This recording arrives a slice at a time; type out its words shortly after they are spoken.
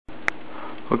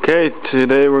Okay,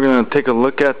 today we're going to take a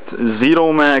look at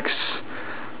ZeroMax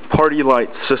party light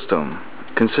system.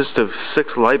 It consists of 6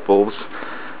 light bulbs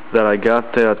that I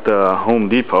got at Home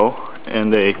Depot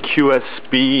and a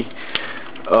QSB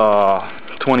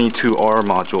 22R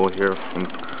module here from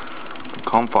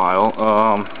Compile.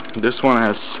 This one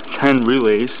has 10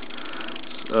 relays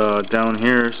down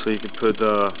here, so you could put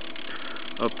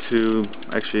up to,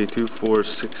 actually 2, 4,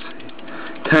 6,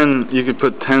 10, you could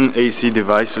put 10 AC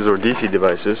devices or DC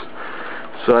devices.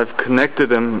 So I've connected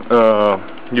them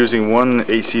using one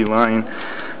AC line,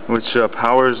 which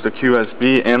powers the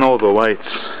QSB and all the lights,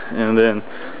 and then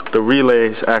the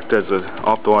relays act as an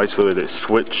opto-isolated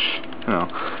switch,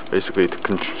 basically to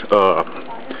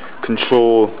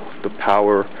control the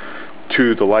power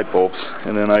to the light bulbs.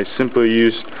 And then I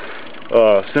simply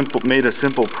made a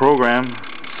simple program,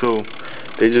 so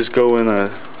they just go in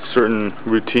a certain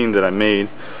routine that I made,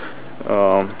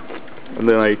 and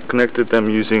then I connected them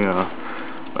using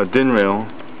a DIN rail.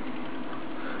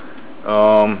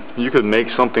 You could make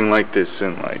something like this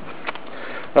in, like,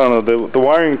 I don't know, the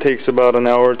wiring takes about an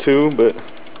hour or two, but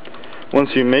once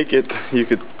you make it, you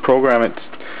could program it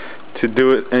to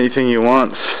do it anything you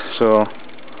want, so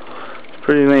it's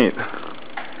pretty neat.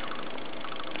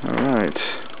 Alright,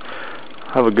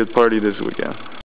 have a good party this weekend.